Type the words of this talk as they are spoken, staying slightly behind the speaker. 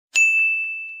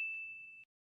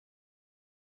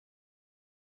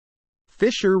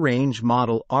Fisher range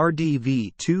model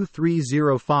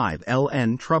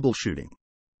RDV2-305L troubleshooting.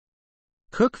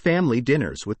 Cook family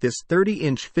dinners with this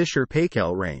 30-inch Fisher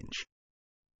Paykel range.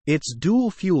 Its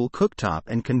dual-fuel cooktop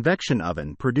and convection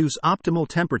oven produce optimal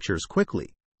temperatures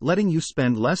quickly, letting you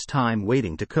spend less time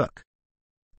waiting to cook.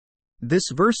 This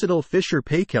versatile Fisher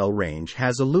Paykel range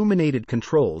has illuminated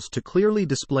controls to clearly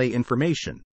display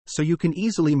information, so you can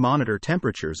easily monitor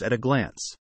temperatures at a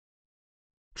glance.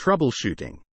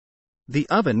 Troubleshooting. The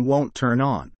oven won't turn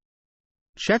on.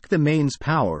 Check the mains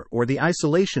power or the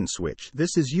isolation switch.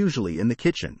 This is usually in the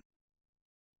kitchen.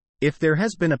 If there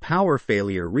has been a power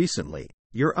failure recently,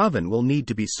 your oven will need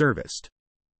to be serviced.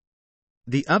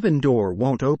 The oven door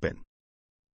won't open.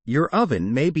 Your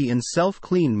oven may be in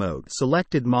self-clean mode,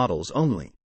 selected models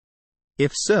only.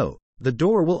 If so, the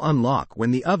door will unlock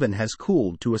when the oven has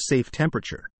cooled to a safe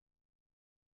temperature.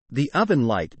 The oven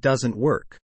light doesn't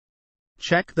work.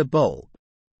 Check the bulb.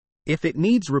 If it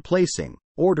needs replacing,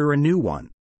 order a new one.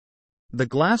 The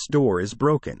glass door is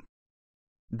broken.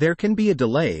 There can be a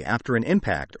delay after an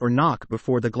impact or knock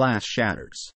before the glass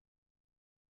shatters.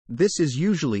 This is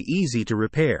usually easy to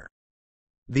repair.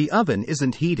 The oven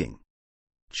isn't heating.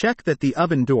 Check that the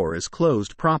oven door is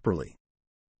closed properly.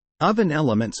 Oven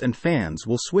elements and fans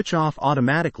will switch off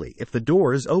automatically if the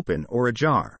door is open or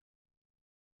ajar.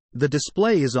 The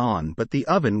display is on but the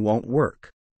oven won't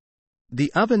work. The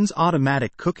oven's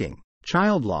automatic cooking,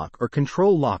 child lock or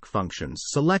control lock functions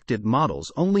selected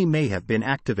models only may have been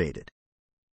activated.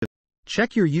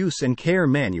 Check your use and care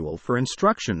manual for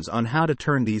instructions on how to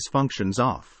turn these functions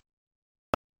off.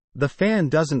 The fan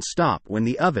doesn't stop when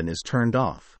the oven is turned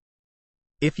off.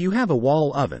 If you have a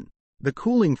wall oven, the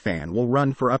cooling fan will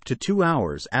run for up to 2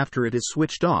 hours after it is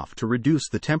switched off to reduce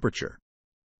the temperature.